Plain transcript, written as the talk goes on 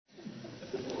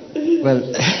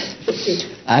Well,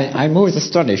 I'm always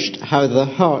astonished how the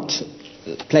heart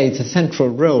plays a central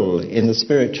role in the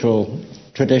spiritual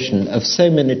tradition of so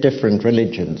many different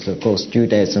religions, of course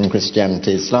Judaism,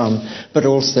 Christianity, Islam, but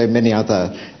also many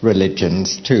other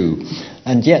religions too.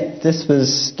 And yet this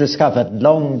was discovered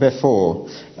long before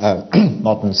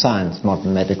modern science,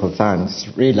 modern medical science,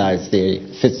 realized the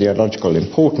physiological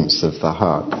importance of the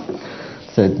heart.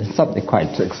 So there's something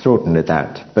quite extraordinary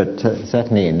that, but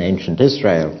certainly in ancient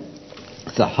Israel,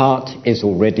 the heart is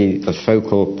already the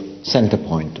focal center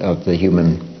point of the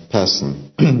human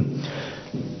person.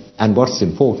 And what's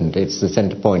important, it's the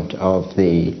center point of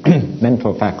the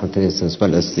mental faculties as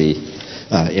well as the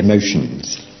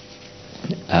emotions.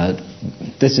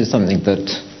 This is something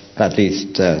that, at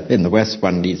least in the West,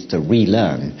 one needs to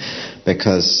relearn,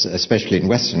 because especially in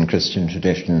Western Christian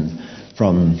tradition,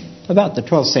 from about the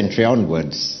 12th century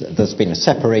onwards, there's been a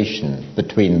separation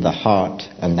between the heart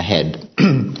and the head.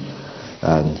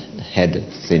 And head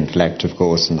is the intellect, of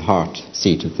course, and the heart,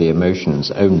 seat of the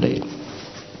emotions only.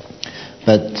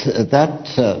 But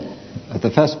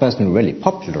the first person who really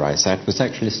popularized that was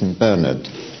actually St. Bernard.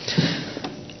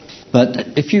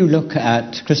 But if you look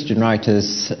at Christian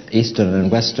writers, Eastern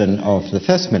and Western, of the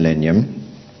first millennium,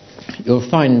 you'll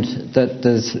find that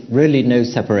there's really no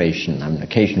separation. I mean,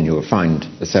 occasionally you'll find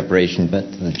a separation, but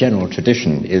the general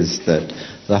tradition is that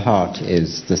the heart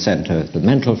is the center of the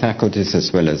mental faculties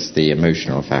as well as the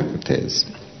emotional faculties.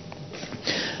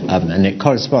 And it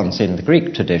corresponds in the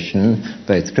Greek tradition,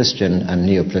 both Christian and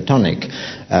Neoplatonic,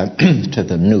 to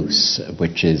the nous,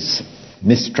 which is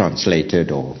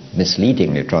mistranslated or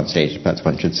misleadingly translated, perhaps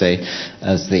one should say,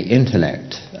 as the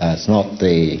intellect. It's not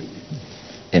the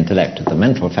intellect of the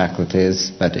mental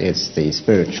faculties, but it's the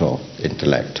spiritual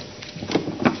intellect.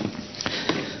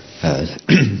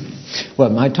 Well,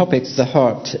 my topic's the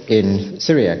heart in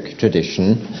Syriac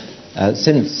tradition.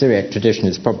 Since Syriac tradition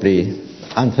is probably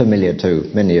unfamiliar to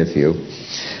many of you,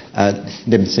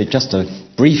 let me say just a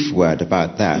brief word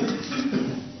about that.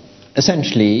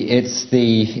 Essentially, it's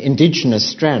the indigenous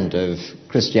strand of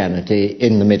Christianity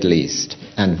in the Middle East,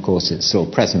 and of course it's still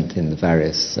present in the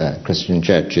various Christian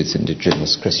churches,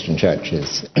 indigenous Christian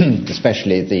churches,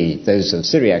 especially those of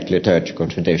Syriac liturgical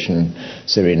tradition,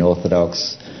 Syrian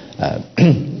Orthodox,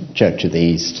 Church of the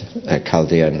East,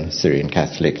 Chaldean, Syrian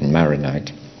Catholic, and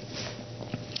Maronite.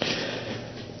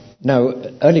 Now,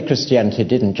 early Christianity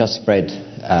didn't just spread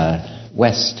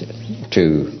west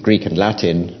to Greek and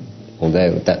Latin,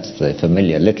 although that's the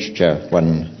familiar literature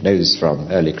one knows from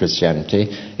early Christianity.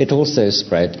 It also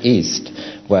spread east,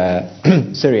 where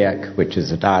Syriac, which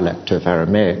is a dialect of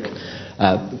Aramaic,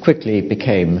 quickly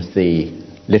became the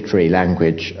literary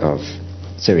language of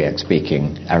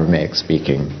Syriac-speaking,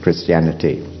 Aramaic-speaking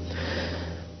Christianity.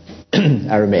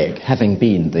 Aramaic having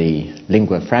been the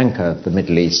lingua franca of the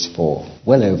Middle East for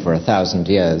well over 1,000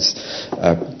 years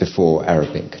before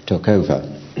Arabic took over.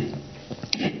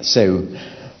 So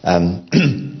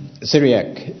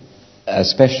Syriac,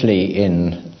 especially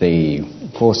in the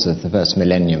course of the first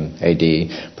millennium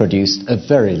AD, produced a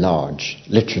very large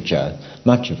literature,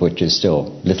 much of which is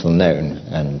still little known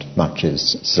and much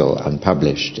is still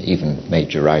unpublished, even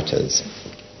major writers.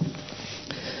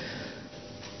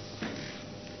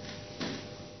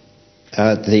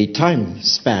 The time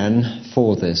span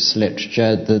for this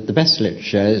literature, the best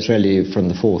literature is really from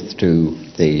the 4th to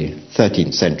the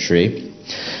 13th century.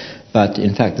 But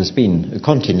in fact, there's been a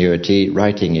continuity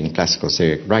writing in classical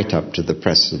Syriac right up to the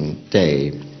present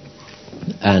day.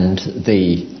 And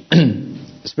the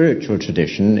spiritual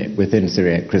tradition within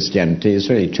Syriac Christianity is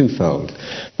really twofold.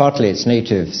 Partly it's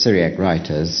native Syriac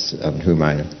writers, on whom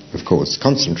I, of course,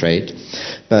 concentrate,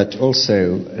 but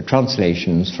also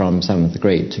translations from some of the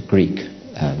great Greek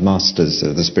masters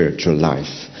of the spiritual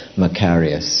life,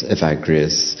 Macarius,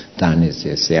 Evagrius,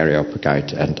 Dionysius the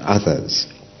Areopagite, and others.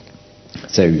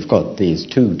 So you've got these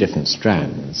two different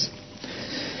strands,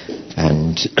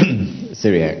 and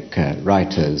Syriac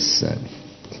writers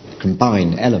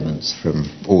combine elements from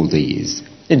all these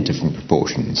in different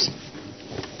proportions.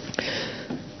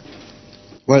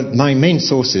 Well, my main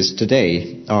sources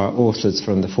today are authors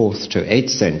from the 4th to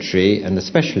 8th century, and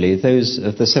especially those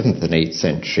of the 7th and 8th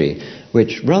century,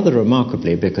 which rather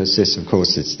remarkably, because this, of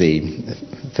course, is the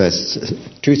first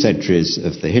 2 centuries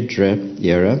of the Hijra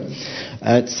era,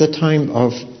 it's the time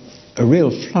of a real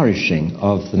flourishing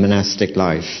of the monastic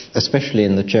life, especially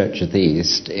in the Church of the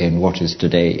East, in what is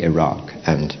today Iraq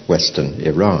and Western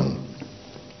Iran.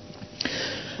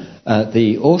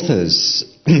 The authors,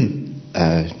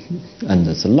 and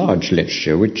there's a large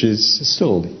literature which is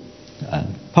still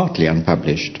partly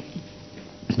unpublished,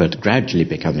 but gradually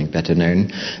becoming better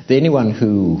known. Anyone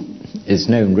who is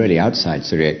known really outside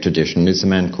Syriac tradition is a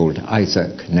man called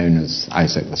Isaac, known as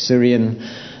Isaac the Syrian,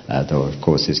 though of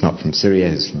course he's not from Syria,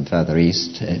 he's from further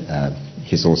east.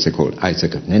 He's also called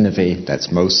Isaac of Nineveh,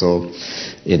 that's Mosul,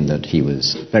 in that he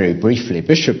was very briefly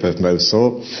bishop of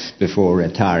Mosul before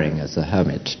retiring as a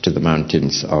hermit to the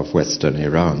mountains of western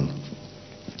Iran.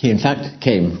 He in fact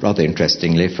came, rather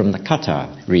interestingly, from the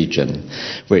Qatar region,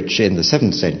 which in the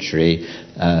 7th century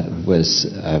was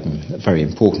a very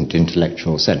important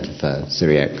intellectual centre for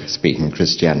Syriac-speaking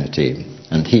Christianity,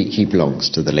 and he belongs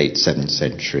to the late 7th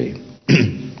century.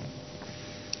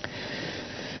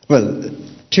 Well,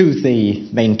 to the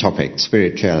main topic,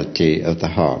 spirituality of the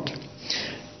heart.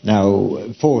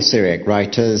 Now, for Syriac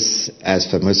writers, as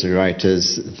for Muslim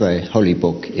writers, the Holy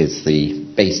Book is the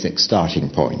basic starting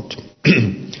point.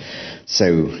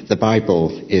 So the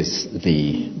Bible is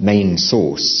the main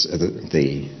source,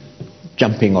 the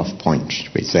jumping off point,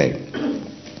 we say.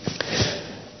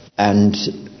 And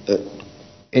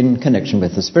in connection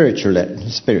with the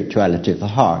spirituality of the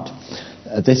heart,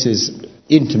 this is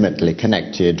intimately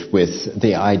connected with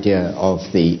the idea of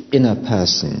the inner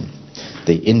person,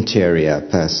 the interior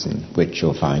person, which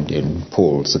you'll find in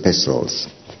Paul's epistles.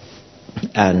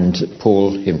 And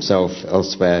Paul himself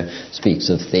elsewhere speaks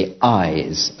of the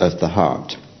eyes of the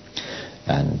heart.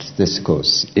 And this, of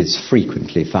course, is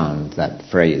frequently found, that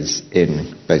phrase,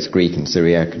 in both Greek and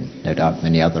Syriac, and no doubt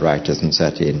many other writers, and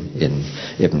certainly in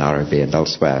Ibn Arabi and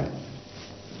elsewhere.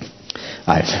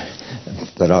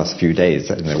 The last few days,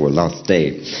 last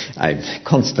day, I'm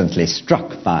constantly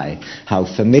struck by how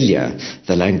familiar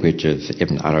the language of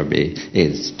Ibn Arabi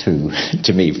is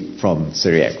to me from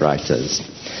Syriac writers.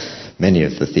 Many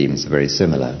of the themes are very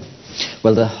similar.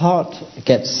 Well, the heart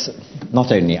gets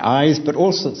not only eyes, but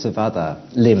all sorts of other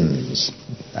limbs.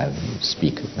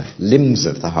 Speak of the limbs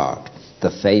of the heart: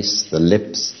 the face, the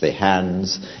lips, the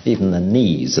hands, even the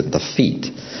knees and the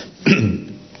feet.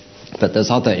 But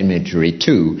there's other imagery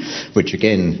too, which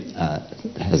again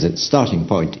has its starting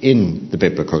point in the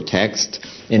biblical text,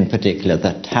 in particular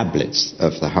the tablets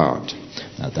of the heart.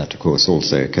 That, of course,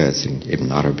 also occurs in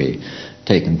Ibn Arabi,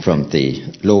 taken from the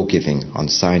law-giving on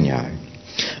Sinai.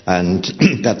 And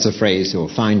that's a phrase you'll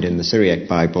find in the Syriac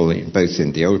Bible, both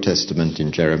in the Old Testament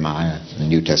in Jeremiah, the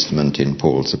New Testament in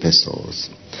Paul's epistles.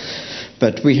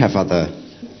 But we have other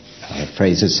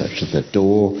phrases such as the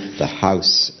door, the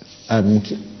house, and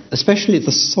especially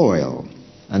the soil.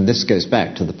 And this goes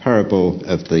back to the parable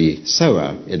of the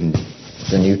sower in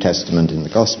the New Testament in the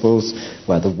Gospels,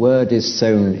 where the word is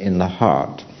sown in the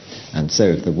heart. And so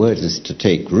if the word is to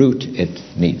take root, it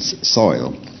needs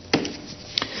soil.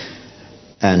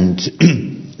 And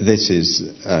this is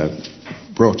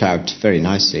brought out very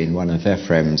nicely in one of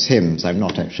Ephraim's hymns. I'm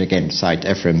not actually going to cite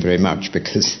Ephraim very much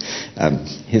because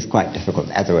he's quite difficult,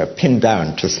 as it were, pinned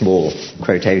down to small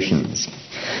quotations.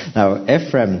 Now,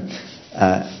 Ephraim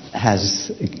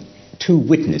has two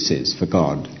witnesses for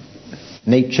God: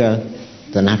 nature,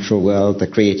 the natural world, the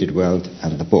created world,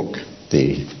 and the book,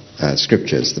 the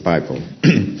scriptures, the Bible.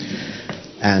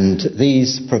 And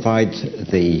these provide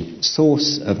the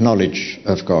source of knowledge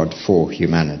of God for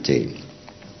humanity.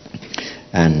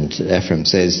 And Ephraim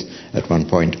says at one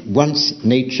point, "Once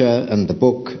nature and the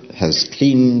book has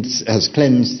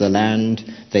cleansed the land,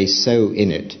 they sow in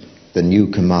it the new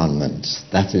commandments."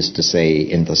 That is to say,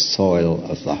 in the soil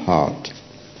of the heart.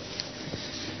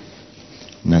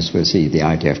 And as we'll see, the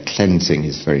idea of cleansing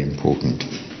is very important.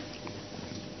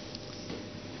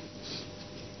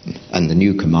 And the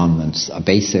new commandments are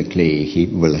basically, he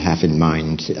will have in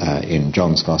mind in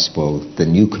John's Gospel, the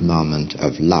new commandment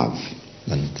of love.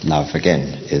 And love,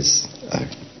 again, is a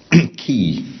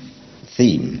key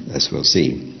theme, as we'll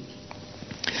see.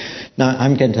 Now,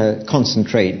 I'm going to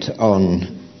concentrate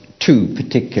on two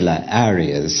particular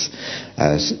areas,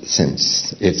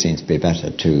 since it seems to be better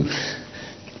to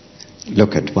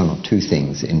look at one or two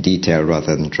things in detail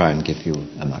rather than try and give you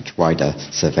a much wider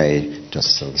survey,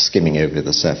 just sort of skimming over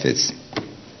the surface.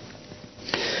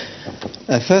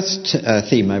 First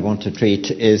theme I want to treat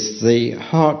is the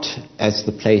heart as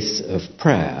the place of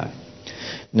prayer.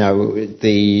 Now,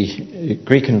 the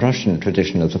Greek and Russian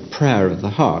tradition of the prayer of the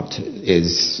heart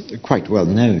is quite well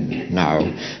known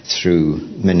now through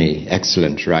many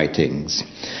excellent writings.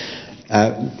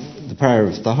 The prayer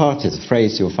of the heart is a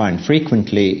phrase you'll find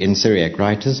frequently in Syriac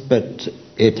writers, but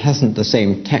it hasn't the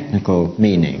same technical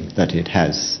meaning that it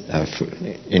has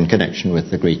in connection with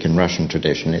the Greek and Russian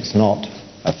tradition. It's not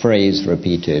a phrase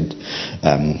repeated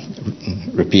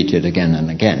again and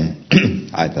again,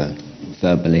 either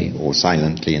verbally or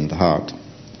silently in the heart.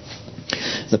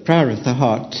 The prayer of the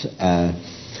heart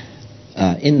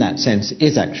in that sense,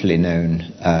 is actually known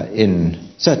in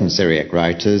certain Syriac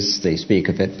writers. They speak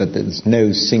of it, but there's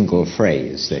no single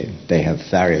phrase. They have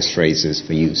various phrases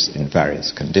for use in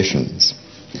various conditions.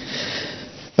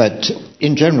 But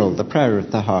in general, the prayer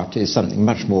of the heart is something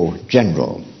much more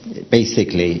general.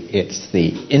 Basically, it's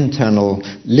the internal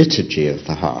liturgy of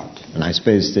the heart. And I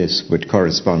suppose this would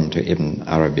correspond to Ibn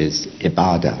Arabi's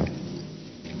ibadah.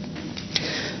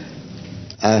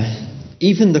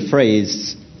 Even the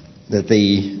phrase that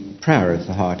the prayer of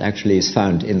the heart actually is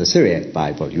found in the Syriac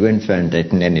Bible. You won't find it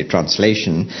in any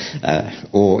translation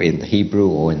or in the Hebrew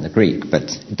or in the Greek, but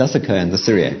it does occur in the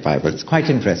Syriac Bible. It's quite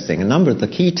interesting. A number of the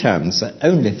key terms are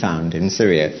only found in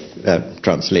Syriac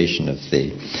translation of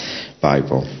the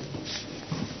Bible.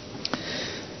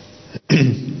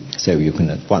 So you can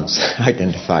at once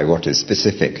identify what is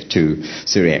specific to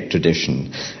Syriac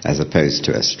tradition as opposed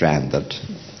to a strand that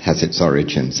has its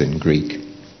origins in Greek.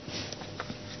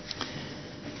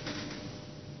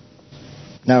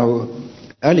 Now,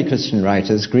 early Christian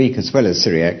writers, Greek as well as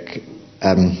Syriac,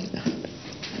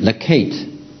 locate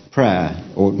prayer,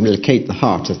 or locate the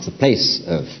heart as the place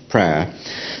of prayer,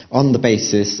 on the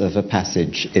basis of a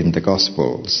passage in the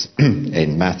Gospels,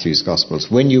 in Matthew's Gospels.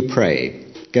 When you pray,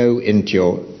 go into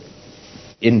your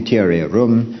interior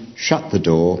room, shut the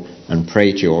door, and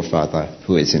pray to your Father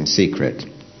who is in secret.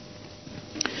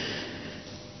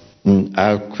 And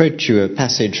I'll quote you a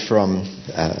passage from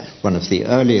one of the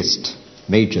earliest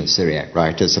major Syriac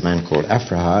writers, a man called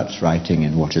Afrahat, writing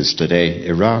in what is today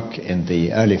Iraq in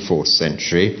the early 4th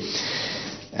century.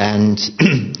 And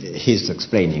he's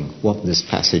explaining what this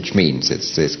passage means.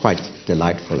 It's quite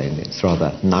delightful in its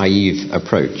rather naive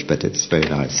approach, but it's very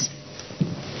nice.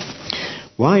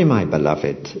 Why, my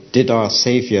beloved, did our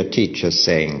Saviour teach us,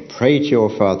 saying, pray to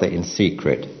your Father in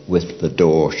secret with the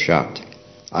door shut?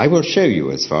 I will show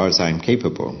you as far as I am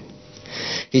capable.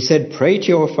 He said, pray to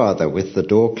your Father with the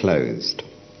door closed.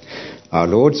 Our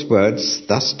Lord's words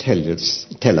thus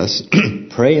tell us,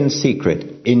 pray in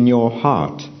secret in your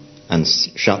heart and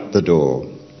shut the door.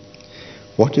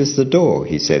 What is the door,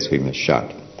 he says, we must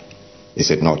shut? Is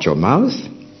it not your mouth?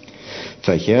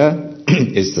 For here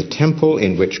is the temple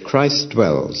in which Christ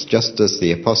dwells, just as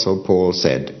the Apostle Paul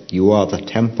said, you are the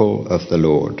temple of the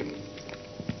Lord.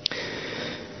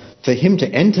 For him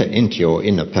to enter into your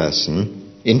inner person,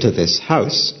 into this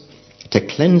house, to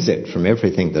cleanse it from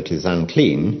everything that is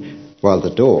unclean, while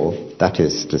the door, that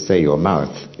is to say your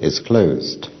mouth, is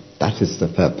closed. That is the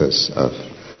purpose of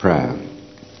prayer.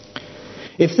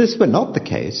 If this were not the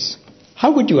case,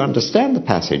 how would you understand the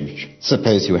passage?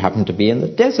 Suppose you happened to be in the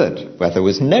desert, where there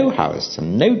was no house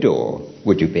and no door.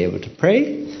 Would you be able to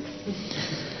pray?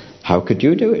 How could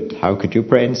you do it? How could you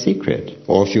pray in secret?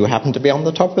 Or if you happened to be on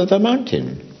the top of a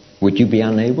mountain, would you be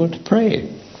unable to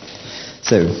pray?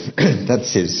 So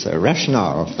that's his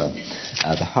rationale for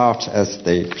the heart as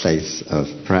the place of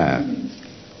prayer.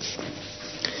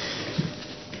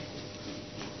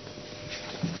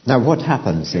 Now, what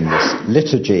happens in this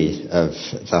liturgy of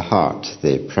the heart,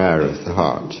 the prayer of the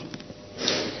heart?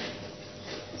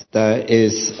 There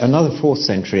is another 4th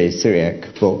century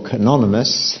Syriac book,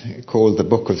 anonymous, called the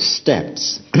Book of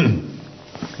Steps.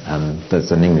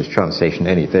 There's an English translation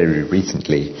only very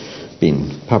recently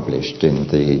been published in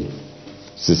the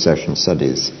Secession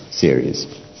Studies series.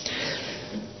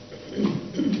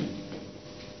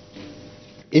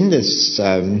 In this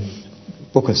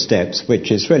Book of Steps, which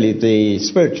is really the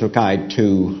spiritual guide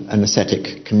to an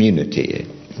ascetic community,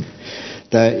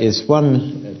 there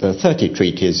are 30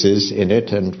 treatises in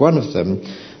it, and one of them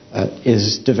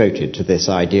is devoted to this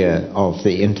idea of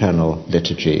the internal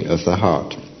liturgy of the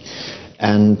heart.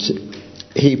 And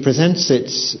he presents it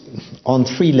on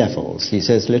 3 levels. He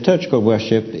says liturgical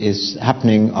worship is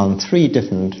happening on 3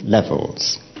 different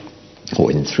levels,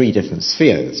 or in 3 different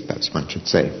spheres, perhaps one should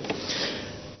say.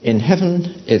 In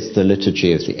heaven, it's the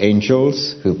liturgy of the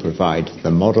angels who provide the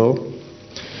model.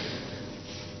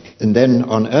 And then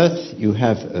on earth, you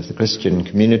have of the Christian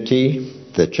community,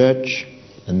 the church,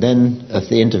 and then of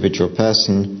the individual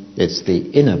person, it's the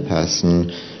inner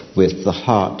person with the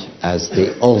heart as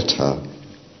the altar.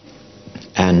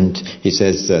 And he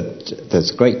says that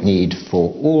there's great need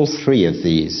for all 3 of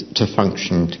these to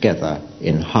function together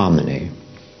in harmony.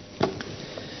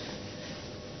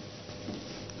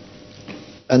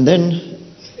 And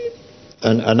then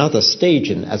another stage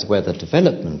in as well the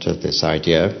development of this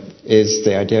idea is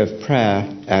the idea of prayer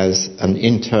as an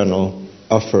internal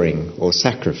offering or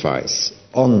sacrifice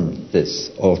on this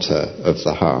altar of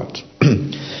the heart.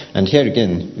 And here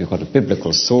again, we've got a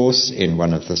biblical source in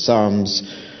one of the Psalms,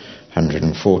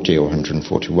 140 or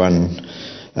 141.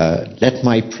 Let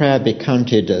my prayer be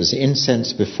counted as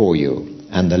incense before you,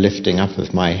 and the lifting up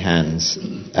of my hands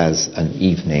as an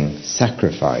evening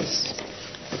sacrifice.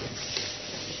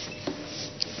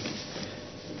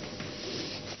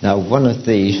 Now, one of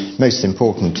the most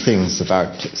important things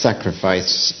about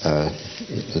sacrifice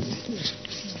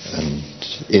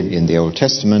in the Old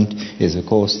Testament is, of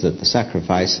course, that the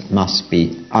sacrifice must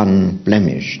be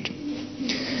unblemished.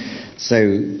 So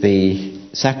the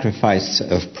sacrifice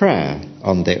of prayer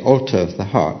on the altar of the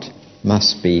heart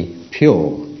must be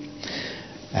pure.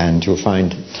 And you'll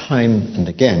find time and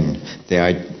again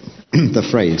the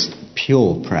phrase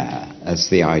pure prayer as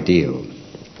the ideal.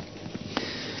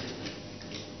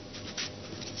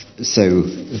 So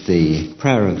the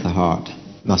prayer of the heart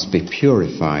must be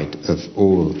purified of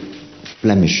all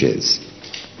blemishes.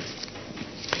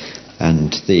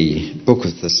 And the Book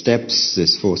of the Steps,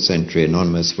 this 4th century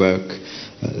anonymous work,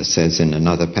 says in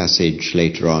another passage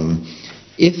later on,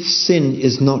 if sin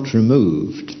is not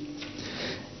removed,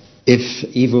 if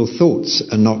evil thoughts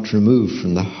are not removed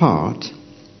from the heart,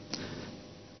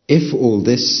 if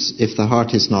the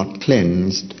heart is not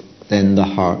cleansed, then the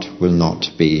heart will not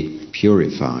be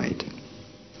purified.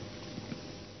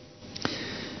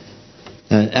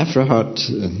 Efrahot,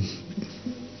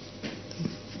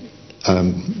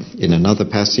 in another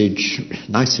passage,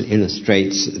 nicely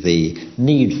illustrates the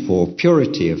need for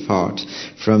purity of heart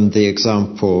from the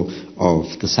example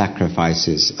of the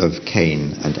sacrifices of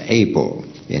Cain and Abel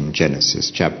in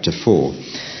Genesis chapter 4.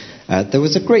 There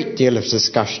was a great deal of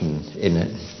discussion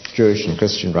in Jewish and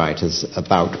Christian writers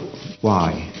about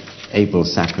why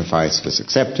Abel's sacrifice was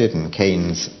accepted and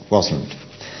Cain's wasn't.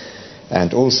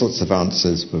 And all sorts of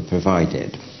answers were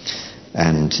provided.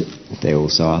 And they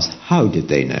also asked, how did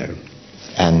they know?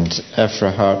 And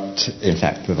Efrahot, in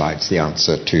fact, provides the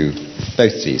answer to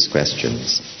both these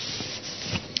questions.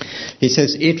 He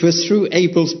says, it was through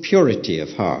Abel's purity of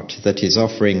heart that his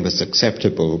offering was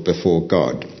acceptable before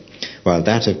God, while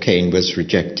that of Cain was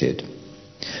rejected.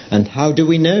 And how do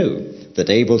we know that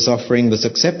Abel's offering was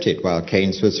accepted while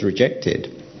Cain's was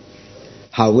rejected?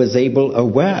 How was Abel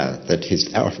aware that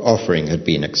his offering had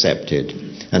been accepted?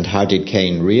 And how did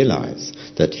Cain realize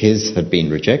that his had been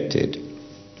rejected?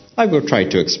 I will try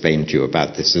to explain to you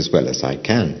about this as well as I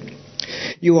can.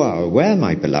 You are aware,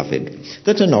 my beloved,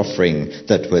 that an offering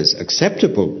that was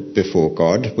acceptable before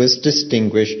God was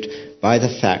distinguished by the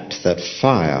fact that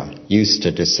fire used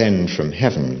to descend from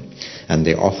heaven, and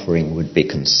the offering would be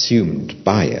consumed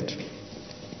by it.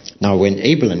 Now, when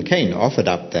Abel and Cain offered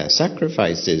up their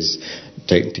sacrifices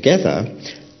together,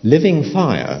 living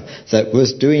fire that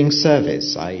was doing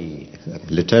service, i.e.,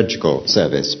 liturgical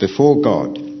service, before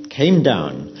God, came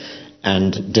down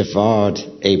and devoured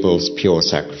Abel's pure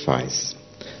sacrifice.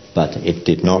 But it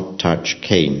did not touch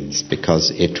Cain's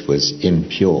because it was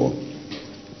impure.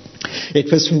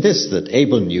 It was from this that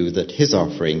Abel knew that his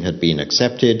offering had been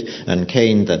accepted and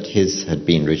Cain that his had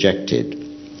been rejected.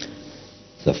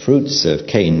 The fruits of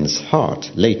Cain's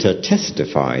heart later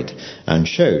testified and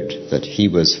showed that he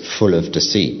was full of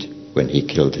deceit when he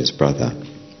killed his brother.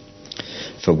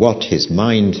 For what his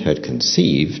mind had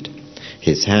conceived,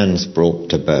 his hands brought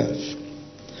to birth.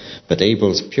 But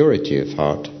Abel's purity of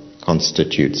heart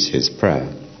constitutes his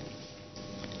prayer.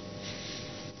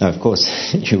 Now, of course,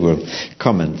 you will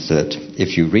comment that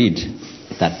if you read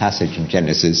that passage in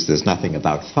Genesis, there's nothing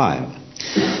about fire.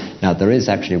 Now, there is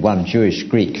actually one Jewish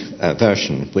Greek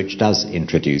version which does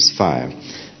introduce fire,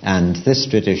 and this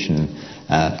tradition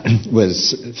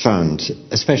was found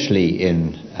especially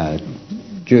in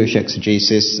Jewish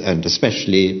exegesis and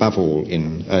especially, above all,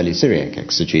 in early Syriac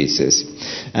exegesis.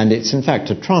 And it's in fact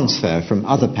a transfer from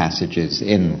other passages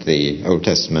in the Old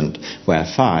Testament where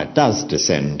fire does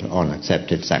descend on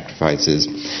accepted sacrifices,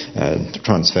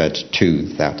 transferred to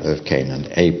that of Cain and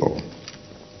Abel.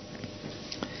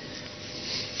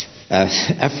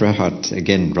 Efrahot,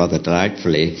 again rather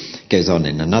delightfully, goes on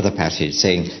in another passage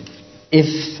saying,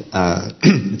 if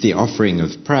the offering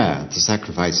of prayer, the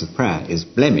sacrifice of prayer, is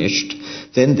blemished,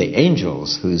 then the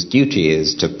angels, whose duty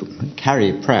is to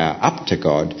carry prayer up to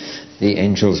God, the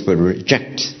angels will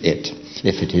reject it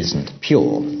if it isn't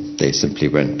pure. They simply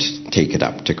won't take it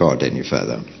up to God any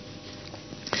further.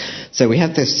 So we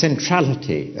have this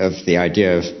centrality of the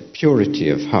idea of purity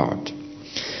of heart.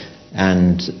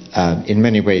 And in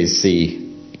many ways,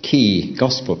 the key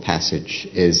gospel passage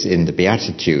is in the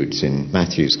Beatitudes in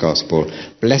Matthew's Gospel.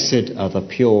 Blessed are the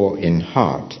pure in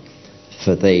heart,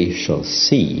 for they shall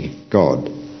see God.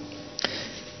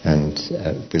 And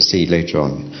we'll see later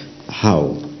on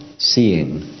how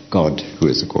seeing God, who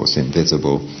is of course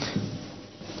invisible,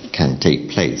 can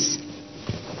take place.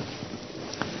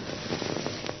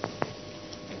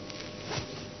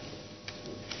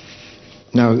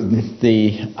 Now,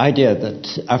 the idea that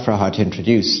Avraham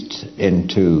introduced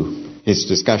into his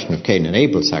discussion of Cain and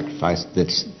Abel's sacrifice,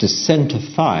 that descent of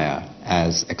fire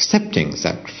as accepting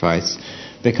sacrifice,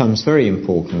 becomes very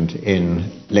important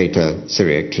in later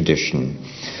Syriac tradition,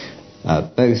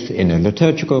 both in a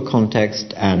liturgical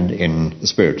context and in the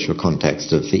spiritual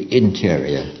context of the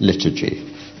interior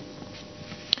liturgy.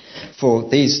 For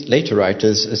these later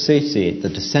writers associate the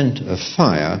descent of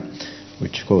fire,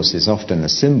 which of course is often a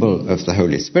symbol of the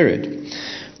Holy Spirit,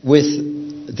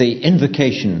 with the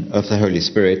invocation of the Holy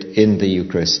Spirit in the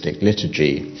Eucharistic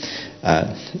liturgy.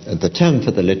 The term for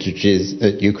the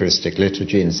Eucharistic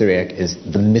liturgy in Syriac is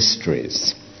the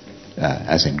mysteries,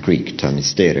 as in Greek, ta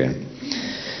mysteria.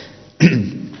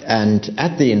 And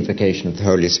at the invocation of the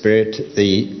Holy Spirit,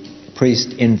 the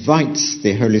priest invites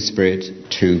the Holy Spirit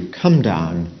to come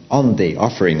down on the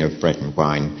offering of bread and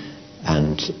wine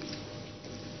and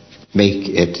make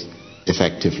it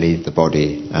effectively the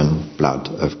body and blood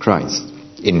of Christ,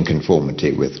 in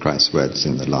conformity with Christ's words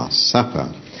in the Last Supper.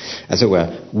 As it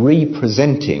were,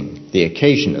 representing the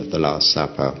occasion of the Last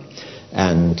Supper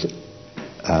and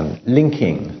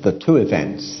linking the two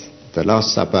events, the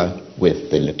Last Supper with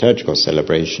the liturgical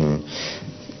celebration,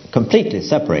 completely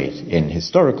separate in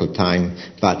historical time,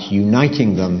 but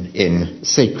uniting them in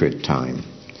sacred time.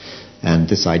 And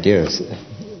this idea of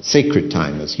sacred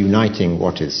time as uniting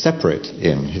what is separate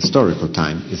in historical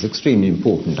time is extremely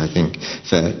important, I think,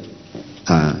 for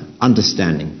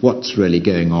understanding what's really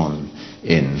going on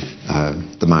in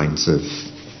the minds of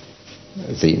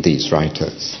these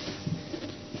writers.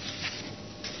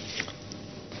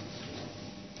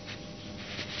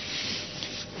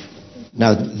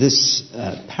 Now, this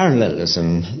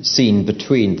parallelism seen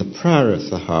between the prayer of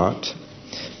the heart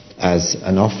as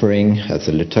an offering, as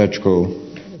a liturgical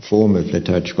form of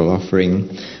liturgical offering,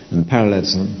 and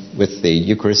parallelism with the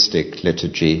Eucharistic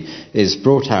liturgy is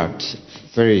brought out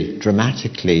very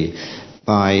dramatically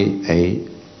by a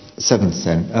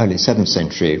early 7th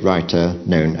century writer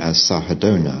known as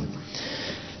Sahadona,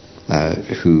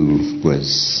 who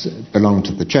belonged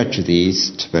to the Church of the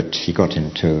East, but he got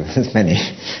into, as many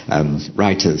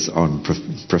writers on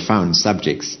profound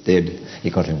subjects did,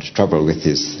 he got into trouble with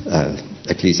his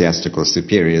ecclesiastical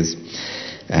superiors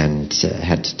and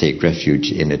had to take refuge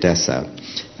in Edessa.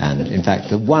 And in fact,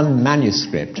 the one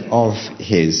manuscript of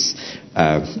his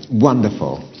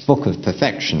wonderful Book of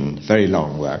Perfection, very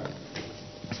long work,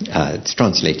 it's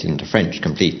translated into French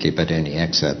completely, but only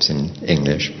excerpts in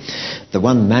English. The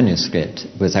one manuscript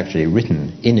was actually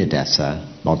written in Edessa,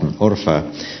 modern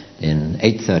Urfa, in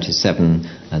 837,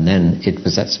 and then it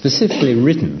was specifically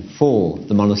written for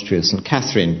the monastery of St.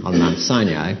 Catherine on Mount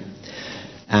Sinai.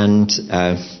 And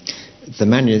the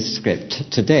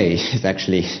manuscript today is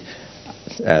actually,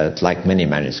 like many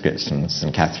manuscripts from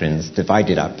St. Catherine's,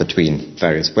 divided up between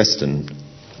various Western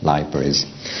libraries.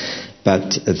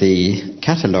 But the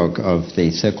catalogue of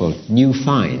the so-called new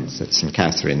finds at St.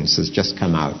 Catherine's has just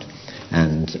come out,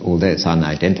 and although it's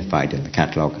unidentified in the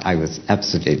catalogue, I was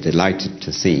absolutely delighted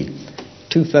to see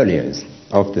 2 folios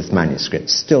of this manuscript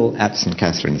still at St.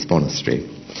 Catherine's Monastery.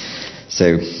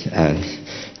 So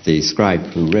the scribe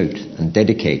who wrote and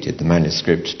dedicated the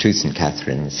manuscript to St.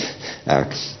 Catherine's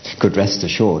could rest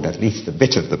assured at least a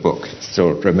bit of the book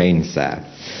still remains there.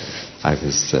 I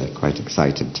was quite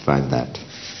excited to find that.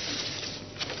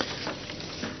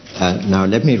 Now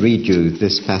let me read you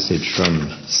this passage from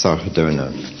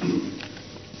Sahadona.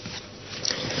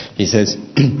 He says,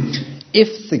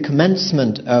 "If the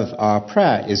commencement of our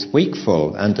prayer is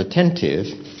wakeful and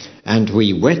attentive, and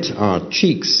we wet our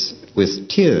cheeks with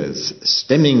tears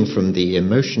stemming from the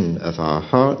emotion of our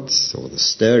hearts, or the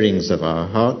stirrings of our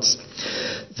hearts,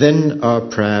 then our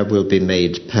prayer will be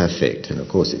made perfect." And of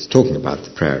course it's talking about the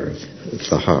prayer of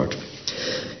the heart.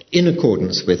 "In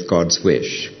accordance with God's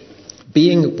wish.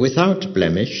 Being without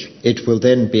blemish, it will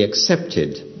then be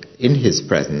accepted in his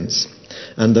presence,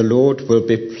 and the Lord will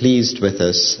be pleased with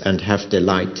us and have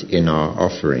delight in our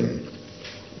offering.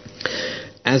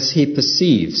 As he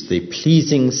perceives the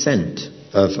pleasing scent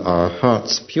of our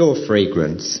heart's pure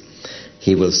fragrance,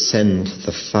 he will send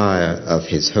the fire of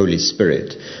his Holy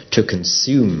Spirit to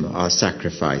consume our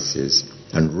sacrifices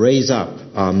and raise up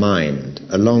our mind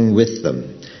along with them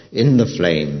in the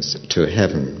flames to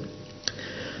heaven.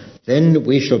 Then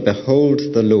we shall behold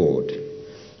the Lord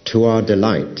to our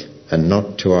delight and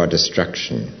not to our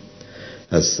destruction,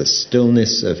 as the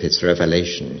stillness of his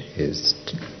revelation," is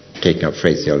taking up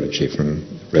phraseology from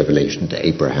Revelation to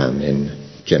Abraham in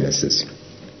Genesis,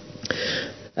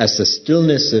 "as the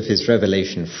stillness of his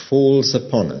revelation falls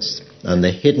upon us, and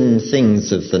the hidden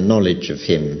things of the knowledge of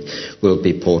him will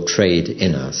be portrayed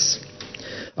in us.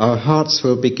 our hearts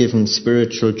will be given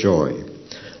spiritual joy,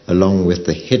 along with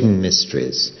the hidden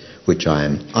mysteries which I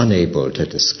am unable to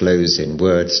disclose in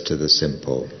words to the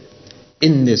simple.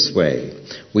 In this way,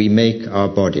 we make our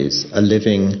bodies a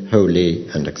living, holy,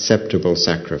 and acceptable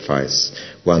sacrifice,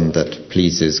 one that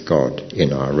pleases God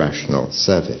in our rational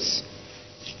service.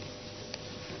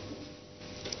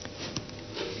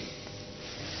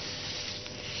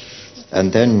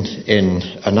 And then in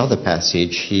another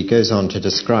passage, he goes on to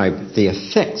describe the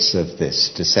effects of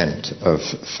this descent of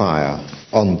fire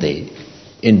on the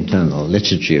internal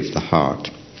liturgy of the heart.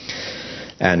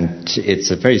 And it's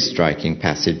a very striking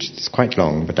passage. It's quite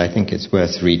long, but I think it's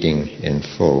worth reading in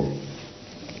full.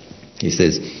 He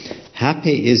says,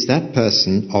 "Happy is that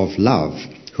person of love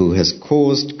who has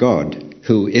caused God,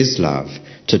 who is love,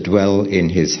 to dwell in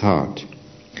his heart.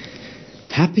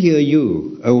 Happy are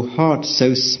you, O heart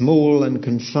so small and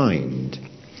confined,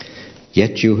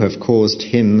 yet you have caused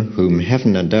him whom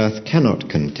heaven and earth cannot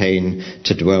contain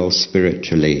to dwell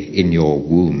spiritually in your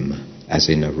womb, as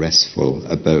in a restful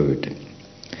abode.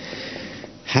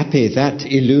 Happy that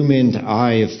illumined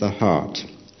eye of the heart,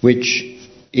 which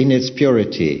in its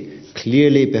purity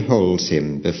clearly beholds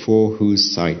him before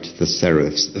whose sight the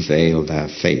seraphs veil their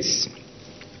face."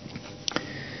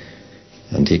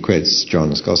 And he quotes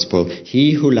John's Gospel,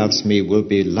 "He who loves me will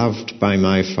be loved by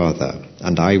my Father,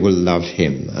 and I will love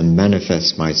him and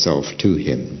manifest myself to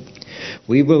him.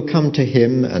 We will come to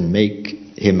him and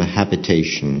make him a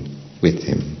habitation with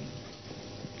him."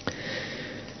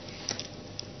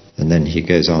 And then he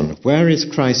goes on, "Where is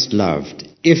Christ loved,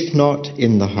 if not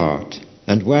in the heart?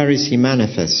 And where is he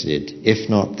manifested, if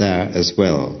not there as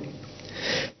well?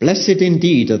 Blessed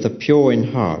indeed are the pure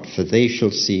in heart, for they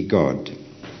shall see God.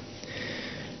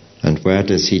 And where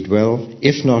does he dwell,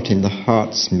 if not in the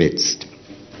heart's midst?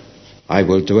 I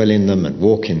will dwell in them and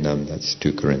walk in them." That's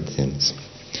 2 Corinthians.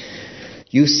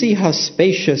 You see how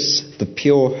spacious the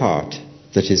pure heart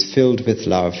that is filled with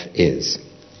love is.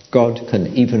 God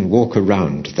can even walk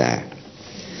around there.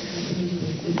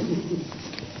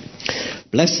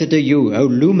 Blessed are you, O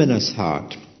luminous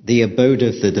heart, the abode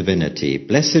of the divinity.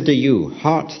 Blessed are you,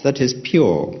 heart that is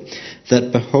pure,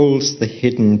 that beholds the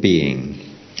hidden being.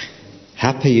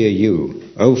 Happy are you,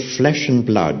 O flesh and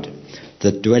blood,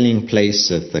 the dwelling place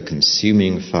of the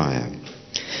consuming fire.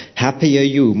 Happy are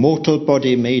you, mortal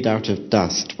body made out of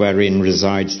dust, wherein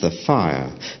resides the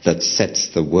fire that sets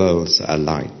the worlds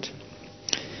alight.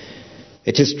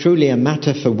 It is truly a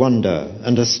matter for wonder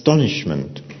and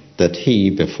astonishment that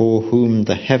he before whom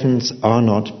the heavens are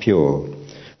not pure,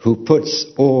 who puts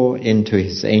awe into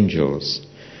his angels,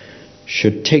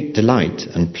 should take delight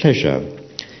and pleasure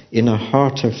in a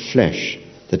heart of flesh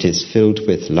that is filled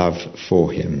with love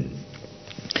for him,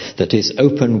 that is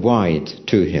open wide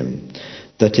to him,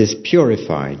 that is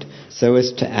purified so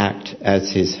as to act as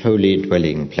his holy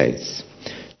dwelling place,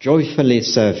 joyfully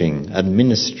serving and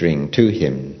ministering to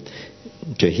him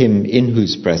in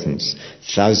whose presence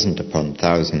 1,000 upon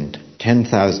 1,000,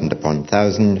 10,000 upon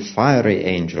 1,000 fiery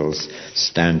angels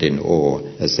stand in awe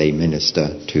as they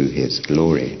minister to his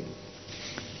glory."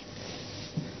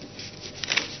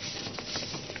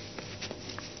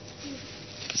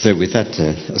 So with that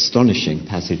astonishing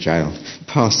passage, I'll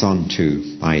pass on to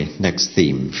my next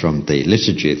theme, from the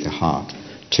liturgy of the heart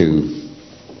to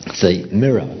the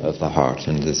mirror of the heart.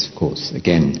 And this, of course,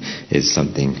 again, is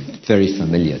something very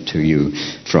familiar to you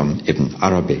from Ibn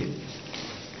Arabi.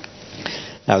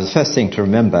 Now, the first thing to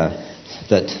remember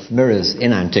that mirrors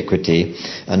in antiquity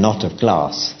are not of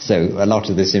glass, so a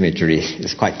lot of this imagery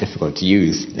is quite difficult to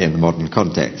use in the modern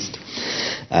context.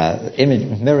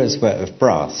 Mirrors were of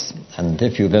brass, and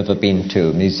if you've ever been to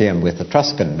a museum with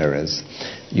Etruscan mirrors,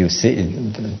 you see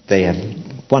they have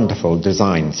wonderful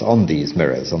designs on these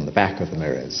mirrors, on the back of the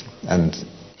mirrors. And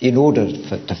in order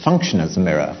to function as a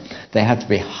mirror, they had to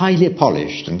be highly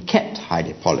polished and kept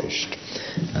highly polished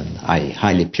and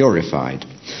highly purified.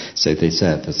 So they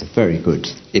serve as a very good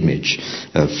image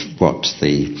of what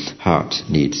the heart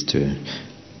needs to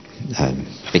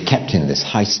be kept in this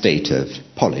high state of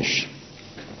polish.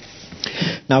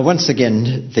 Now, once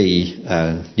again,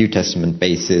 the New Testament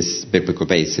biblical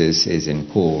basis, is in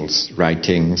Paul's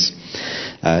writings.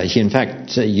 He, in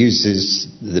fact, uses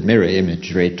the mirror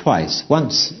imagery twice.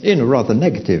 Once, in a rather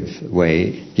negative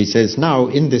way, he says, "Now,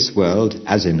 in this world,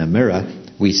 as in a mirror,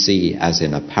 we see as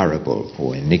in a parable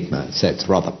or enigma." So it's a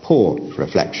rather poor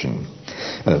reflection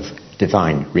of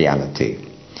divine reality.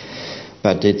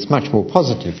 But it's much more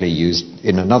positively used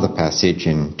in another passage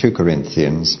in 2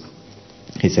 Corinthians.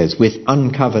 He says, "With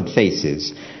uncovered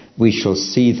faces we shall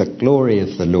see the glory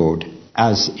of the Lord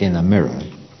as in a mirror."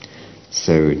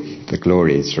 So the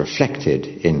glory is reflected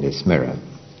in this mirror.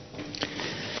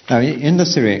 Now, in the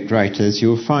Syriac writers,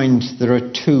 you'll find there are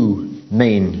two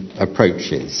main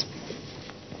approaches.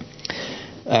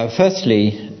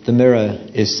 Firstly, the mirror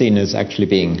is seen as actually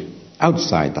being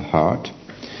outside the heart,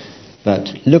 but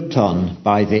looked on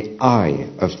by the eye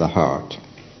of the heart.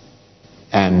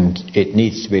 And it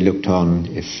needs to be looked on,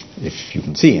 if you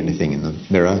can see anything in the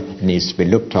mirror, it needs to be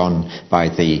looked on by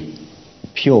the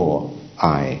pure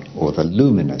eye or the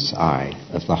luminous eye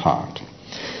of the heart.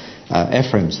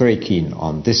 Ephraim's very keen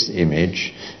on this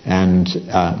image, and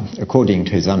according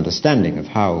to his understanding of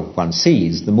how one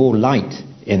sees, the more light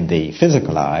in the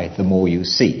physical eye, the more you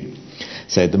see.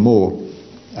 So the more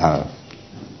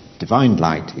divine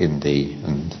light in the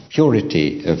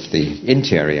purity of the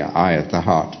interior eye of the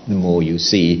heart, the more you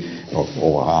see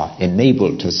or are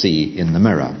enabled to see in the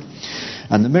mirror.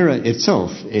 And the mirror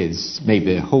itself is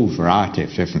maybe a whole variety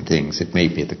of different things. It may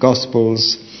be the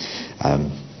Gospels,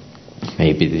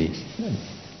 maybe the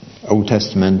Old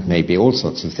Testament, maybe all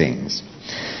sorts of things.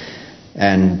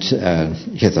 And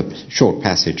here's a short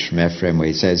passage from Ephraim where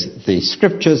he says, "The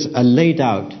scriptures are laid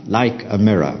out like a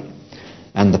mirror,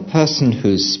 and the person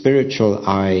whose spiritual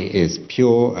eye is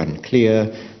pure and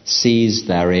clear sees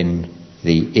therein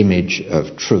the image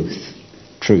of truth."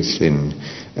 Truth in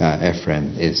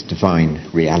Ephraim is divine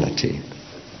reality.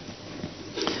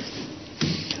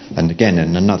 And again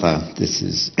in another, this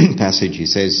is passage, he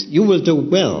says, "You will do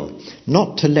well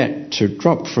not to let to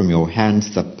drop from your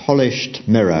hands the polished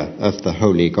mirror of the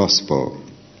Holy Gospel."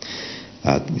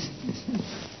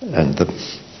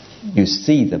 You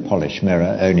see the polished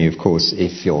mirror only, of course,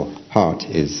 if your heart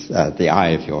is, the eye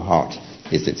of your heart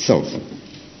is itself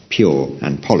pure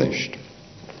and polished.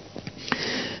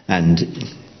 And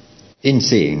in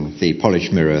seeing the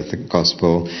polished mirror of the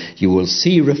Gospel, you will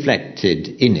see reflected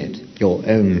in it your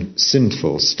own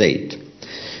sinful state,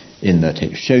 in that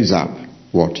it shows up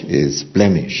what is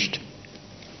blemished.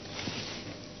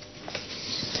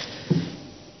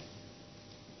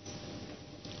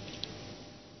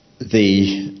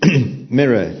 The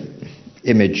mirror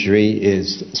imagery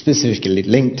is specifically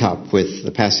linked up with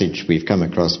the passage we've come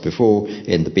across before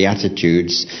in the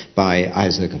Beatitudes by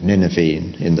Isaac of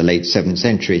Nineveh in the late 7th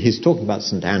century. He's talking about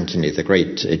St. Anthony, the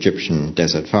great Egyptian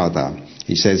desert father.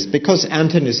 He says, "Because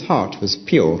Anthony's heart was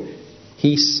pure,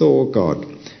 he saw God,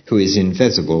 who is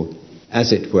invisible,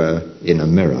 as it were, in a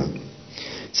mirror."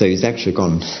 So he's actually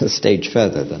gone a stage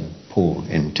further than Paul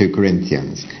in 2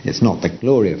 Corinthians. It's not the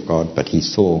glory of God, but he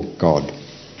saw God.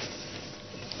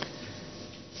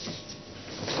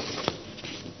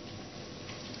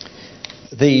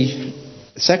 The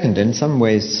second, in some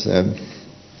ways,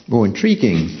 more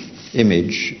intriguing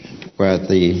image where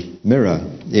the mirror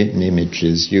image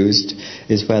is used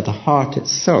is where the heart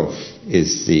itself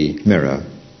is the mirror.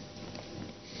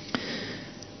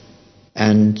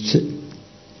 And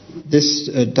this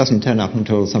doesn't turn up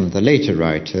until some of the later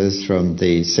writers from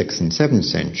the 6th and 7th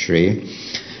century.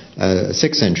 A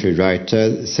 6th century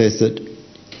writer says that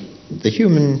the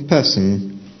human person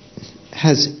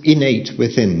has innate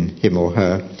within him or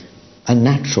her a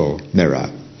natural mirror.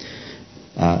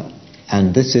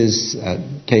 And this is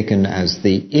taken as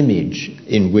the image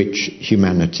in which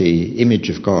humanity, image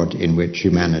of God in which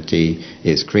humanity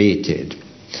is created.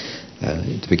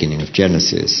 At the beginning of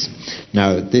Genesis.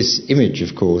 Now, this image,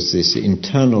 of course, this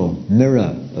internal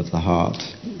mirror of the heart,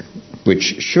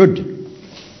 which should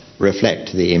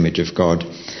reflect the image of God,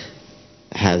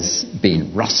 has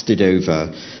been rusted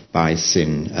over by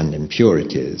sin and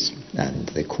impurities. And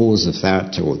the cause of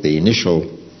that, or the initial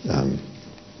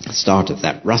start of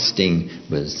that rusting,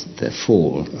 was the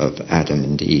fall of Adam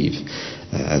and Eve,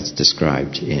 as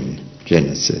described in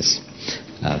Genesis.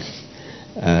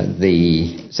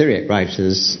 The Syriac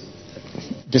writers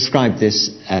describe this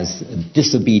as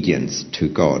disobedience to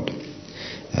God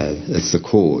as the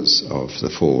cause of the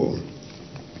fall.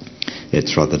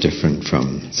 It's rather different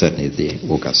from certainly the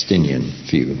Augustinian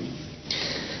view.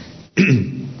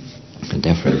 And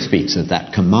Ephraim speaks of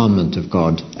that commandment of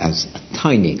God as a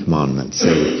tiny commandment. So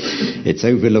it's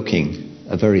overlooking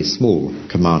a very small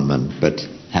commandment, but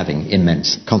having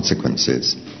immense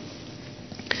consequences.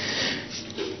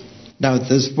 Now,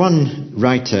 there's one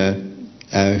writer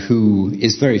who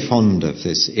is very fond of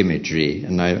this imagery,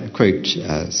 and I quote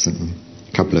a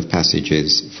couple of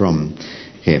passages from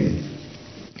him.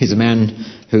 He's a man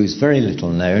who's very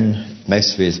little known.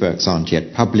 Most of his works aren't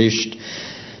yet published.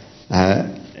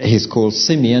 He's called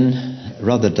Simeon,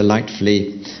 rather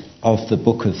delightfully, of the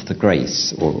Book of the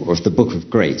Grace, or of the Book of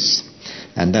Grace.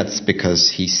 And that's because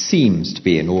he seems to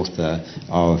be an author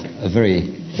of a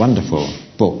very wonderful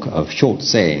book of short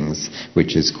sayings,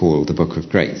 which is called the Book of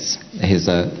Grace. He's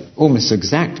an almost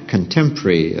exact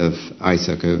contemporary of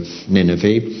Isaac of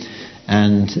Nineveh,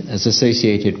 and is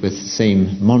associated with the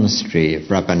same monastery of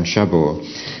Rabban Shabur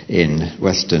in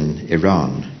western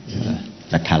Iran,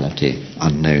 locality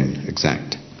unknown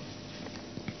exact.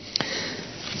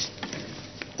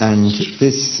 And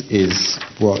this is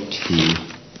what he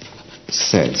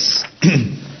says.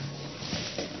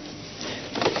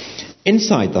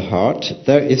 Inside the heart,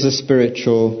 there is a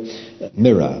spiritual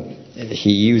mirror.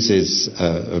 He uses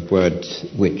a word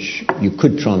which you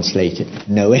could translate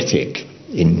noetic,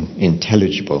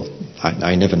 intelligible.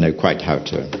 I never know quite how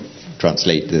to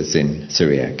translate this in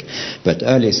Syriac, but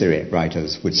early Syriac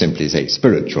writers would simply say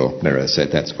spiritual mirror, so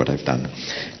that's what I've done.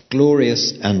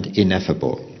 Glorious and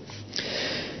ineffable.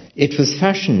 It was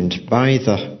fashioned by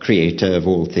the Creator of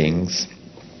all things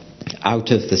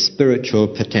out of the spiritual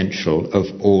potential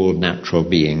of all natural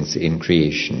beings in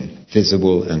creation,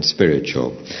 visible and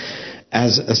spiritual,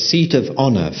 as a seat of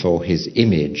honor for his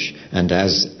image and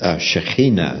as a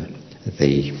Shekhinah,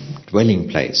 the dwelling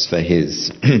place for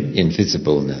his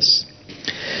invisibleness.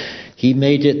 He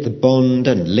made it the bond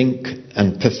and link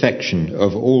and perfection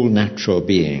of all natural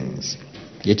beings.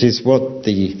 It is what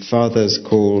the Fathers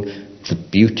call the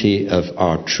beauty of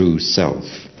our true self.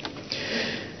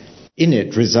 In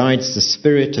it resides the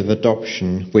spirit of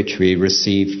adoption which we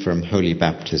received from holy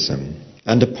baptism,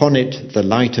 and upon it the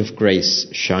light of grace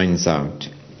shines out.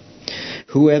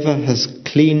 Whoever has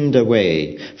cleaned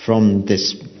away from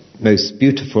this most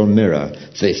beautiful mirror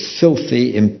the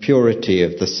filthy impurity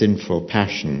of the sinful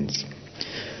passions,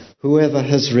 whoever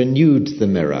has renewed the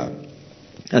mirror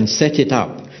and set it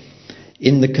up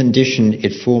in the condition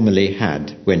it formerly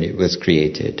had when it was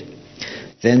created,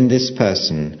 then this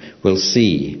person will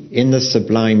see in the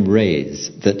sublime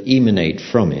rays that emanate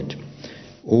from it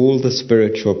all the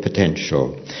spiritual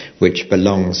potential which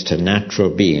belongs to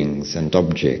natural beings and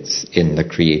objects in the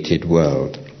created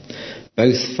world,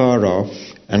 both far off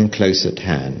and close at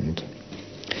hand.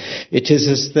 It is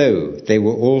as though they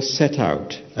were all set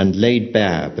out and laid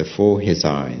bare before his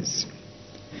eyes.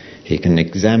 He can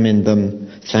examine them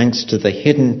thanks to the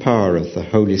hidden power of the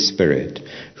Holy Spirit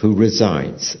who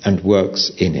resides and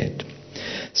works in it,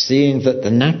 seeing that the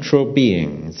natural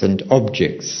beings and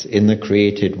objects in the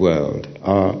created world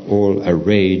are all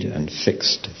arrayed and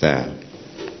fixed there.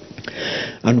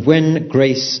 And when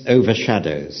grace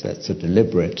overshadows, that's a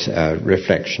deliberate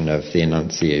reflection of the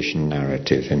Annunciation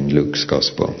narrative in Luke's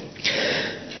Gospel,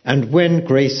 and when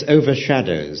grace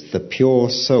overshadows the pure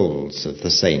souls of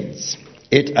the saints,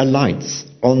 it alights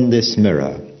on this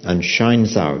mirror and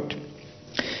shines out.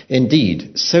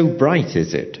 Indeed, so bright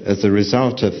is it as a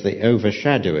result of the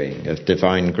overshadowing of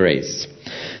divine grace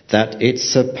that it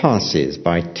surpasses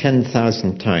by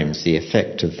 10,000 times the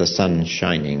effect of the sun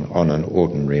shining on an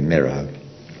ordinary mirror.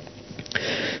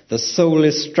 The soul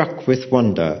is struck with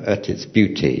wonder at its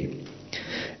beauty,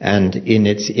 and in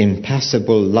its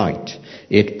impassible light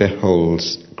it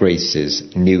beholds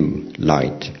grace's new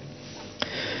light.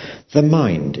 The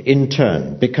mind, in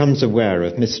turn, becomes aware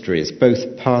of mysteries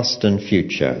both past and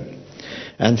future,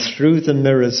 and through the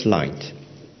mirror's light,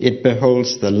 it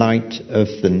beholds the light of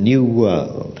the new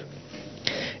world.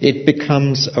 It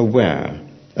becomes aware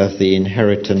of the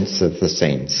inheritance of the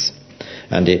saints,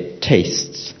 and it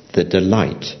tastes the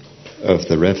delight of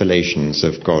the revelations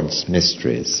of God's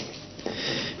mysteries.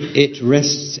 It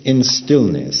rests in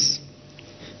stillness.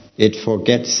 It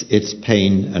forgets its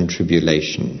pain and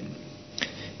tribulation.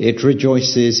 It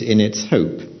rejoices in its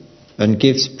hope and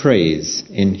gives praise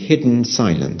in hidden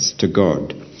silence to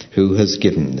God who has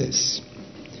given this.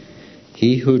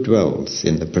 He who dwells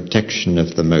in the protection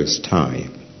of the Most High.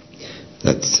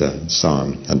 That's a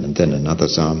psalm, and then another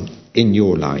psalm. In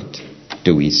your light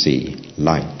do we see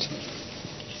light.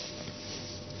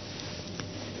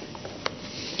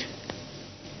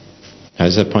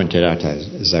 As I pointed out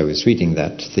as I was reading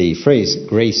that, the phrase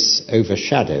grace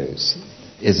overshadows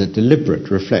is a deliberate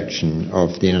reflection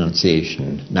of the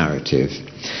Annunciation narrative.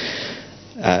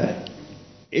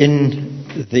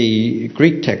 In the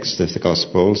Greek text of the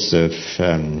Gospels of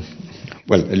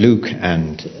Luke,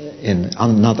 and in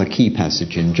another key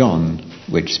passage in John,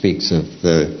 which speaks of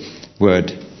the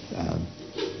word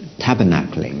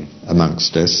tabernacling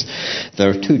amongst us, there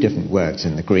are two different words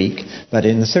in the Greek, but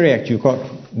in the Syriac you've got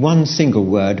one single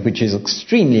word which is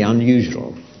extremely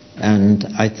unusual. And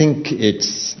I think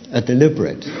it's a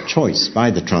deliberate choice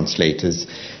by the translators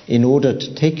in order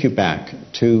to take you back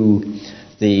to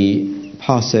the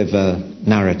Passover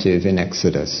narrative in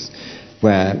Exodus,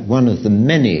 where one of the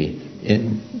many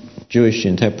Jewish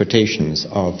interpretations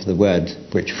of the word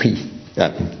which we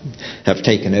have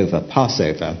taken over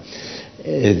Passover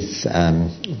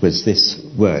was this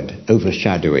word,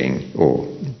 overshadowing or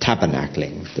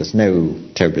tabernacling. There's no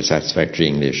totally satisfactory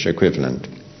English equivalent.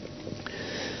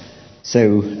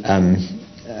 So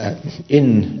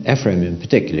in Ephraim in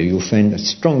particular, you'll find a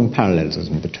strong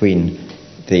parallelism between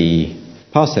the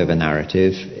Passover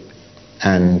narrative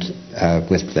and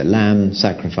with the lamb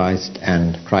sacrificed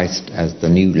and Christ as the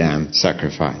new lamb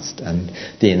sacrificed. And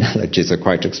the analogies are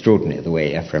quite extraordinary, the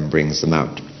way Ephraim brings them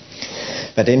out.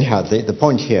 But anyhow, the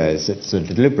point here is it's a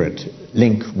deliberate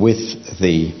link with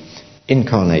the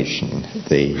incarnation,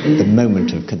 the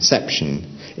moment of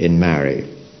conception in Mary.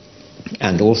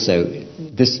 And also,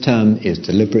 this term is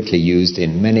deliberately used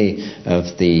in many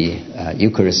of the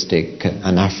Eucharistic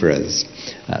anaphoras.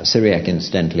 Syriac,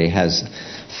 incidentally, has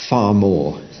far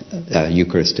more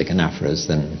Eucharistic anaphoras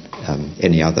than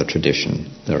any other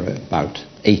tradition. There are about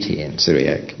 80 in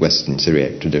Syriac, Western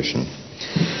Syriac tradition.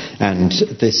 And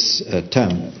this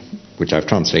term, which I've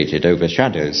translated,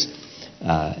 overshadows,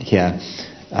 here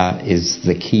is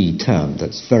the key term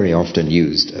that's very often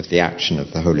used of the action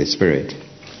of the Holy Spirit.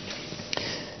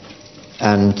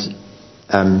 And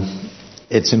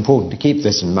it's important to keep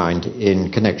this in mind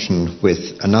in connection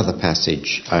with another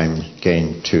passage I'm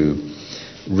going to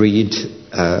read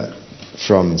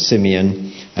from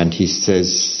Simeon, and he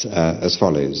says as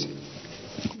follows: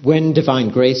 "When divine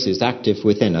grace is active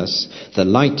within us, the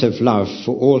light of love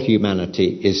for all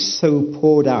humanity is so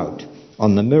poured out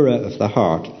on the mirror of the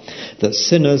heart that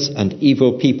sinners and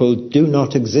evil people do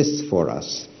not exist for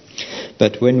us.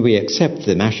 But when we accept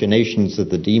the machinations of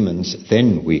the demons,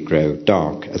 then we grow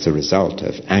dark as a result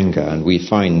of anger, and we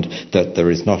find that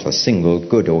there is not a single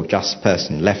good or just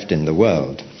person left in the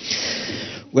world.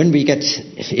 When we get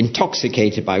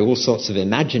intoxicated by all sorts of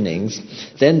imaginings,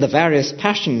 then the various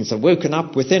passions are woken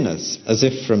up within us, as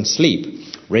if from sleep,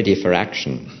 ready for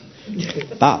action.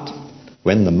 But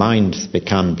when the mind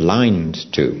becomes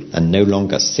blind to and no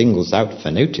longer singles out for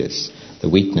notice the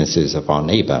weaknesses of our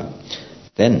neighbour,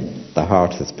 then the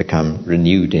heart has become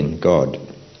renewed in God."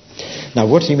 Now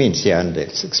what he means here, and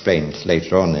it's explained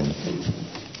later on in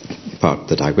the part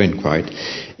that I won't quite,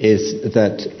 is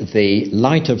that the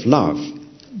light of love,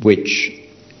 which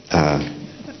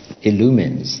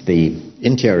illumines the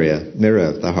interior mirror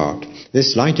of the heart,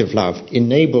 this light of love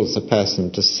enables a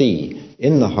person to see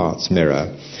in the heart's mirror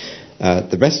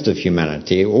the rest of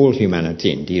humanity,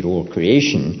 indeed all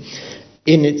creation,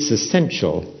 in its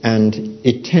essential and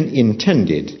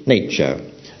intended nature,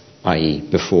 i.e.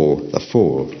 before the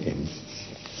fall in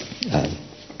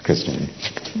Christian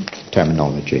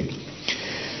terminology.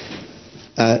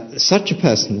 Such a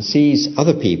person sees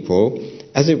other people,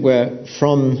 as it were,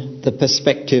 from the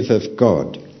perspective of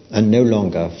God and no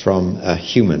longer from a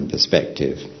human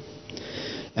perspective.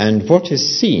 And what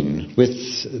is seen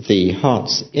with the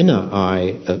heart's inner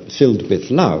eye filled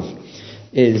with love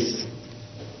is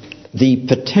the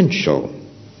potential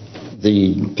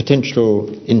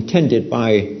intended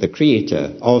by the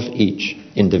Creator of each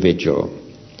individual,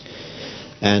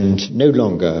 and no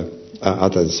longer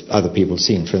other people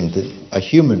seen from a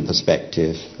human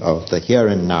perspective of the here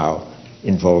and now,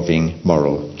 involving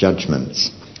moral judgments.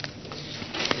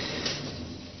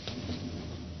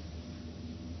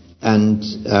 And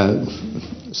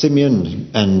Simeon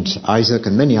and Isaac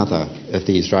and many other of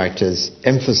these writers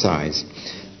emphasize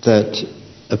that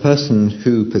a person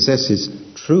who possesses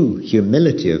true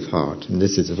humility of heart, and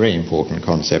this is a very important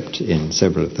concept in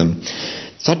several of them,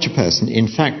 such a person in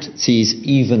fact sees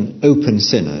even open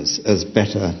sinners as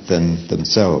better than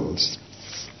themselves.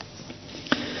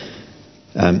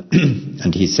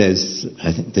 And he says,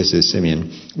 I think this is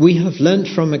Simeon, "We have learnt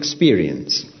from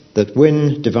experience that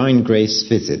when divine grace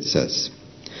visits us,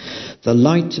 the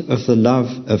light of the love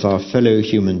of our fellow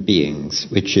human beings,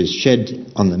 which is shed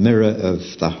on the mirror of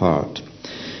the heart,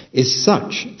 is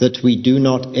such that we do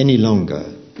not any longer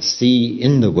see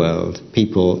in the world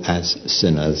people as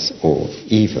sinners or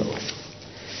evil."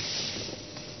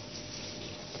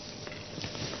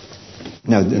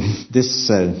 Now, this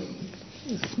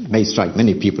may strike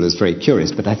many people as very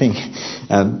curious, but I think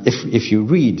if you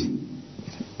read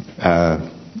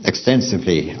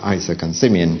extensively Isaac and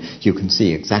Simeon, you can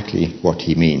see exactly what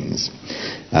he means.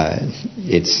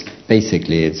 It's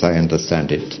basically, as I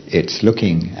understand it, it's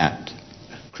looking at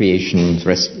creation,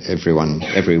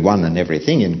 everyone and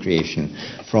everything in creation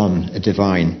from a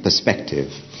divine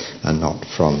perspective and not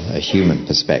from a human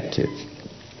perspective.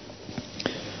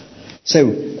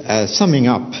 So, summing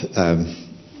up,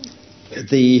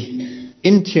 the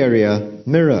interior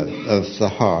mirror of the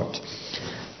heart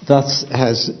thus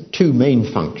has two main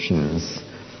functions.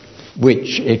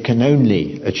 which it can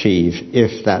only achieve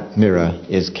if that mirror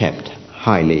is kept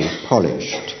highly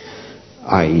polished,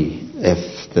 i.e.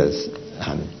 if there's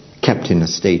kept in a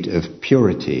state of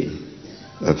purity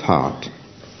of heart.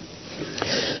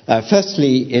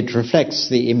 Firstly, it reflects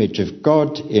the image of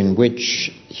God in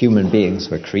which human beings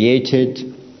were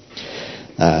created.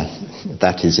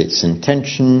 That is its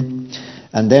intention.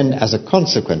 And then, as a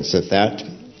consequence of that,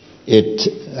 it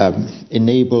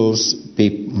enables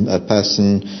a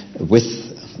person with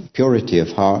purity of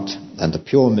heart and the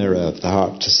pure mirror of the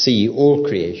heart to see all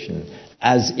creation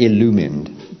as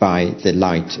illumined by the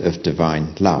light of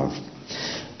divine love.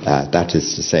 That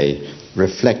is to say,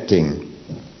 reflecting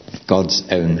God's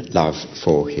own love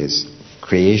for his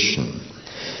creation.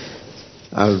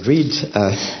 I'll read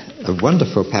a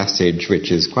wonderful passage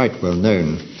which is quite well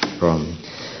known from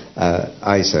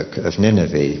Isaac of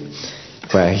Nineveh,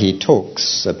 where he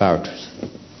talks about,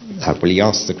 he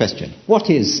asks the question, what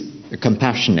is a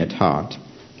compassionate heart?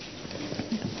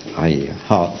 A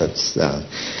heart that's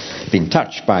been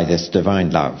touched by this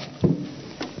divine love.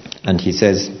 And he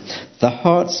says, the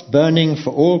heart's burning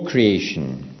for all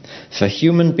creation, for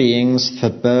human beings, for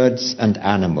birds and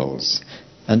animals,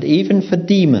 and even for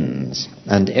demons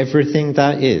and everything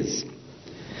there is.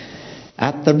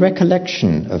 At the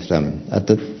recollection of them,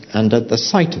 and at the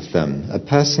sight of them, a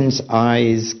person's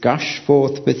eyes gush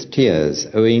forth with tears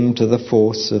owing to the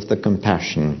force of the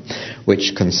compassion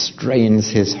which constrains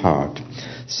his heart,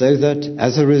 so that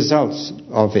as a result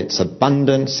of its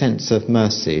abundant sense of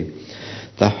mercy,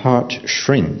 the heart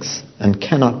shrinks and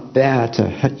cannot bear to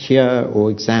hear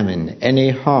or examine any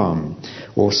harm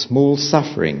or small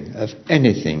suffering of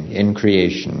anything in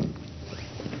creation.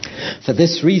 For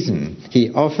this reason,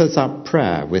 he offers up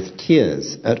prayer with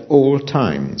tears at all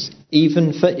times,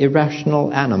 even for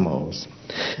irrational animals,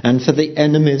 and for the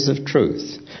enemies of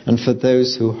truth, and for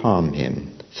those who harm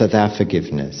him, for their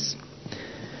forgiveness.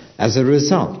 As a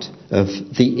result of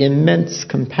the immense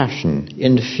compassion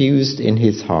infused in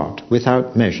his heart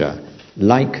without measure,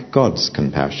 like God's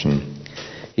compassion,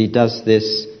 he does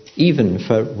this even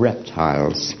for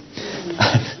reptiles.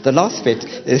 The last bit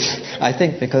is, I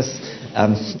think, because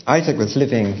Isaac was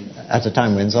living at a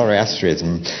time when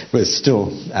Zoroastrianism was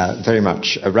still very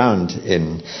much around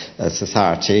in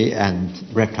society, and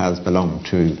reptiles belonged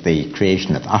to the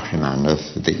creation of Ahriman,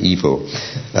 of the evil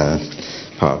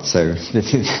part. So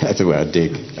this is, as it were, a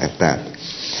dig at that.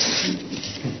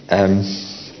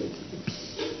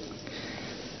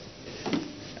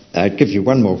 I'll give you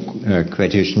one more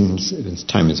quotation.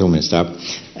 Time is almost up.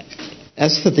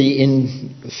 As for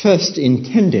the first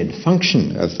intended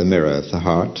function of the mirror of the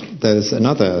heart, there's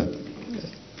another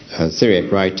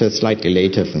Syriac writer, slightly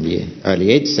later from the early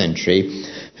 8th century,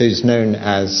 who's known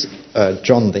as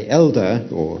John the Elder,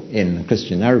 or in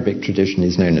Christian Arabic tradition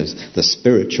is known as the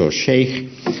spiritual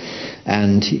sheikh,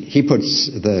 and he puts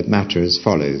the matter as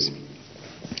follows.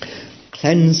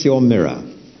 Cleanse your mirror.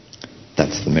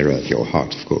 That's the mirror of your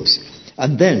heart, of course.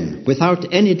 And then,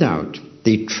 without any doubt,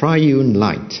 the triune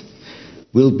light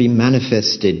will be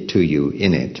manifested to you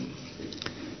in it.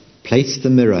 Place the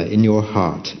mirror in your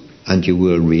heart, and you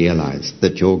will realize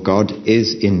that your God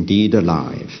is indeed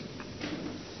alive.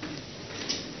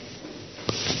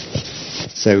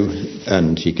 So,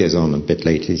 and he goes on a bit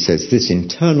later, he says, this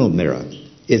internal mirror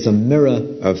is a mirror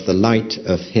of the light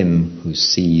of him who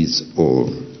sees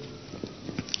all.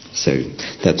 So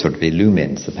that sort of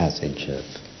illumines the passage of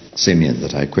Simeon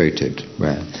that I quoted,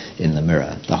 where in the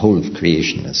mirror the whole of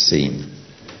creation is seen.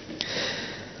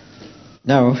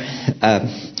 Now,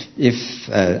 if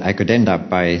I could end up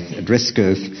by, at risk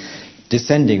of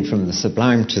descending from the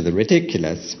sublime to the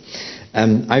ridiculous,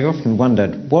 I've often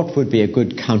wondered what would be a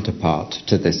good counterpart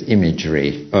to this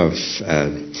imagery of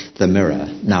the mirror,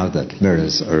 now that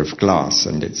mirrors are of glass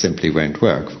and it simply won't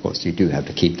work. Of course, you do have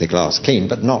to keep the glass clean,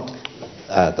 but not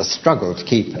the struggle to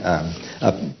keep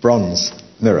a bronze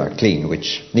mirror clean,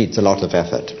 which needs a lot of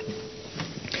effort.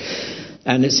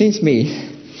 And it seems to me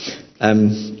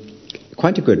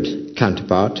quite a good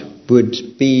counterpart would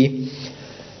be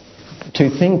to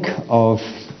think of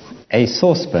a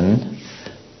saucepan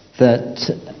that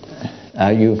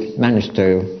you've managed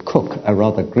to cook a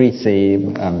rather greasy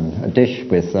dish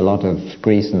with a lot of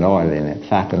grease and oil in it,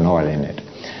 fat and oil in it,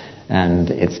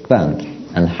 and it's burnt.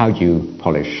 And how do you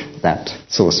polish that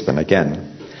saucepan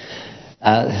again?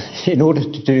 In order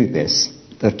to do this,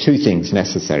 there are two things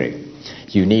necessary.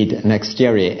 You need an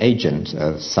exterior agent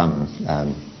of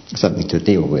something to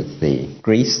deal with the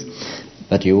grease,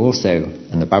 but you also,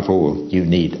 and above all, you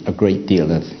need a great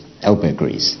deal of elbow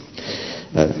grease,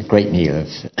 a great deal of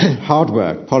hard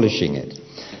work polishing it.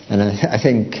 And I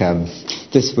think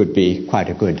this would be quite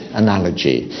a good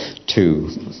analogy to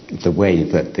the way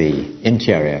that the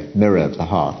interior mirror of the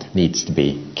heart needs to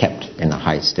be kept in a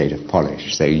high state of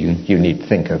polish. So you need to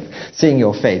think of seeing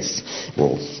your face,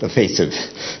 or the face of,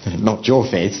 not your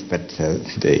face, but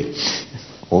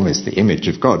almost the image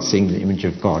of God, seeing the image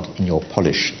of God in your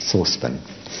polished saucepan.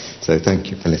 So thank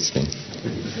you for listening.